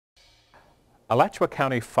Alachua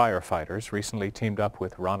County firefighters recently teamed up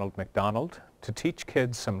with Ronald McDonald to teach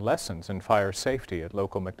kids some lessons in fire safety at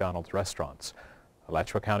local McDonald's restaurants.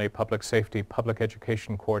 Alachua County Public Safety Public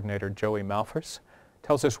Education Coordinator Joey Malfers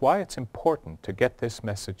tells us why it's important to get this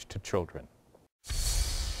message to children.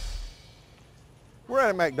 We're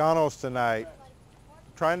at McDonald's tonight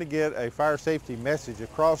trying to get a fire safety message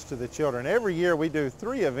across to the children. Every year we do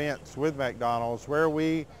 3 events with McDonald's where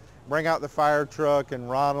we bring out the fire truck and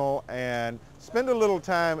Ronald and spend a little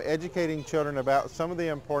time educating children about some of the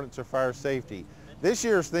importance of fire safety. This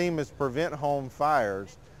year's theme is Prevent Home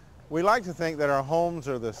Fires. We like to think that our homes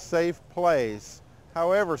are the safe place.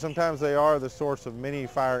 However, sometimes they are the source of many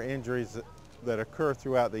fire injuries that occur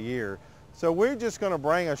throughout the year. So we're just going to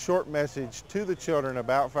bring a short message to the children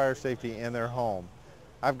about fire safety in their home.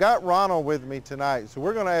 I've got Ronald with me tonight, so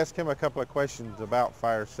we're going to ask him a couple of questions about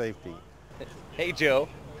fire safety. Hey, Joe.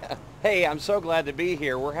 Hey, I'm so glad to be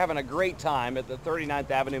here. We're having a great time at the 39th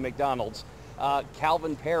Avenue McDonald's.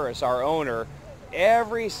 Calvin Paris, our owner,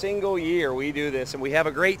 every single year we do this and we have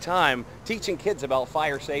a great time teaching kids about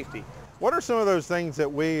fire safety. What are some of those things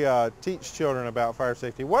that we teach children about fire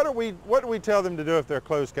safety? What do we tell them to do if their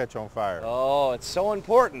clothes catch on fire? Oh, it's so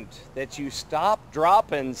important that you stop,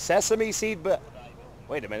 drop, and sesame seed.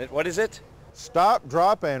 Wait a minute, what is it? Stop,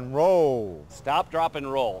 drop, and roll. Stop, drop,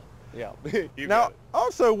 and roll. Yeah. Now,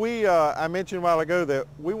 also I mentioned a while ago that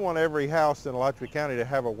we want every house in Alachua County to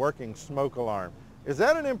have a working smoke alarm. Is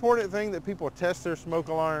that an important thing that people test their smoke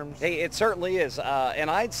alarms? Hey, it certainly is. And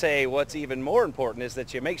I'd say what's even more important is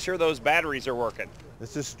that you make sure those batteries are working.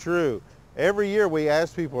 This is true. Every year we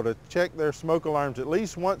ask people to check their smoke alarms at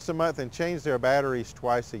least once a month and change their batteries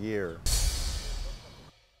twice a year.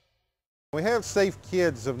 We have Safe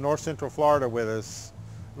Kids of North Central Florida with us,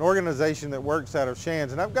 an organization that works out of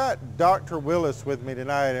Shands. And I've got Dr. Willis with me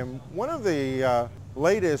tonight. And one of the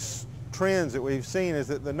latest trends that we've seen is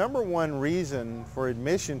that the #1 reason for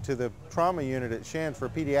admission to the trauma unit at Shands for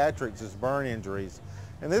pediatrics is burn injuries.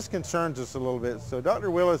 And this concerns us a little bit. So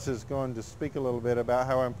Dr. Willis is going to speak a little bit about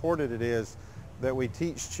how important it is that we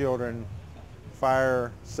teach children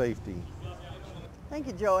fire safety. Thank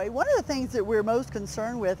you, Joey. One of the things that we're most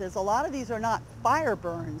concerned with is a lot of these are not fire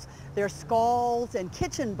burns. They're scalds and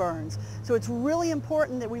kitchen burns. So it's really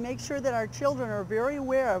important that we make sure that our children are very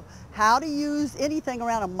aware of how to use anything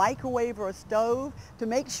around a microwave or a stove to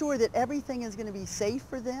make sure that everything is going to be safe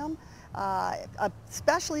for them,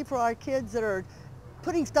 especially for our kids that are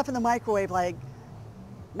putting stuff in the microwave like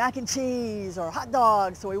mac and cheese or hot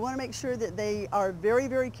dogs. So we want to make sure that they are very,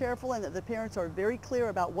 very careful and that the parents are very clear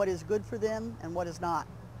about what is good for them and what is not.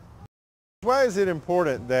 Why is it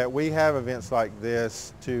important that we have events like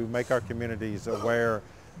this to make our communities aware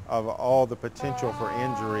of all the potential for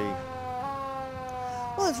injury?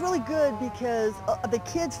 Well, it's really good because the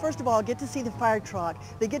kids, first of all, get to see the fire truck.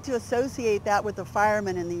 They get to associate that with the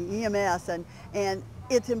firemen and the EMS, and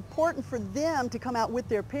it's important for them to come out with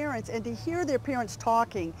their parents and to hear their parents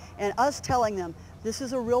talking and us telling them this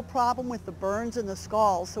is a real problem with the burns and the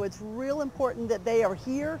scalds. So it's real important that they are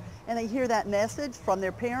here and they hear that message from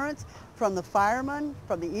their parents, from the firemen,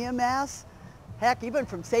 from the EMS, heck, even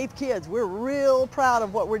from Safe Kids. We're real proud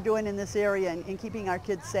of what we're doing in this area and keeping our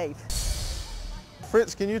kids safe.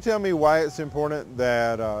 Fritz, can you tell me why it's important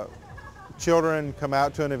that children come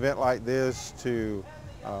out to an event like this to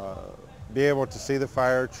be able to see the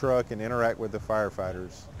fire truck and interact with the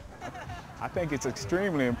firefighters? I think it's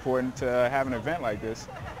extremely important to have an event like this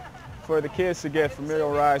for the kids to get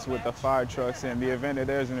familiarized with the fire trucks. In the event that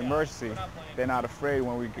there's an emergency, they're not afraid.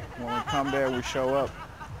 When we come there, we show up,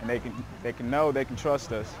 and they can know, they can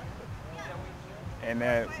trust us, and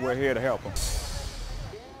that we're here to help them.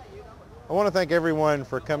 I want to thank everyone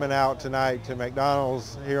for coming out tonight to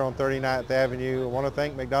McDonald's here on 39th Avenue. I want to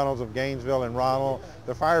thank McDonald's of Gainesville and Ronald,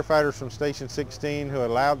 the firefighters from Station 16 who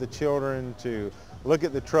allowed the children to look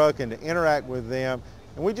at the truck and to interact with them.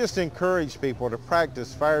 And we just encourage people to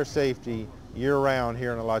practice fire safety year-round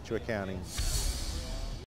here in Alachua County.